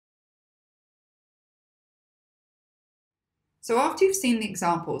So after you've seen the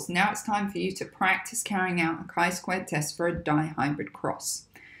examples, now it's time for you to practice carrying out a chi-squared test for a dihybrid cross.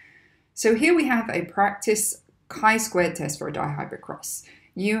 So here we have a practice chi-squared test for a dihybrid cross.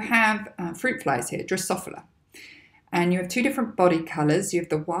 You have fruit flies here, Drosophila, and you have two different body colours. You have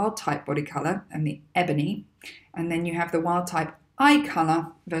the wild type body colour and the ebony, and then you have the wild type eye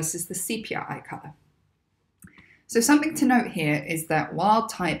colour versus the sepia eye colour. So something to note here is that wild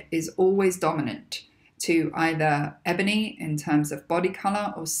type is always dominant to either ebony in terms of body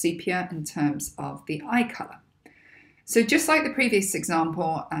colour or sepia in terms of the eye colour. So just like the previous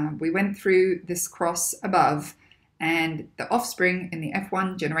example, we went through this cross above, and the offspring in the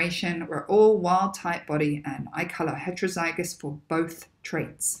F1 generation were all wild type body and eye colour heterozygous for both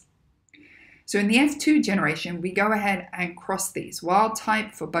traits. So in the F2 generation, we go ahead and cross these, wild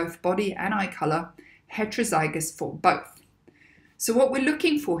type for both body and eye colour, heterozygous for both. So what we're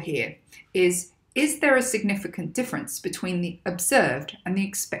looking for here is there a significant difference between the observed and the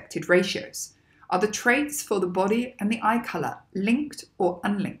expected ratios? Are the traits for the body and the eye colour linked or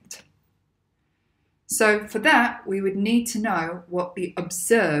unlinked? So for that, we would need to know what the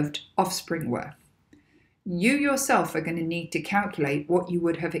observed offspring were. You yourself are going to need to calculate what you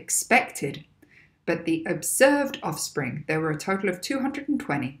would have expected, but the observed offspring, there were a total of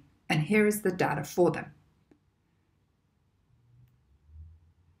 220, and here is the data for them.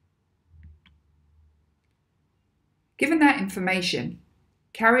 Given that information,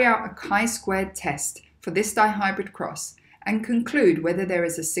 carry out a chi-squared test for this dihybrid cross and conclude whether there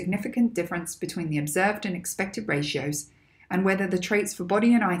is a significant difference between the observed and expected ratios and whether the traits for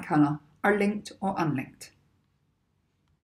body and eye colour are linked or unlinked.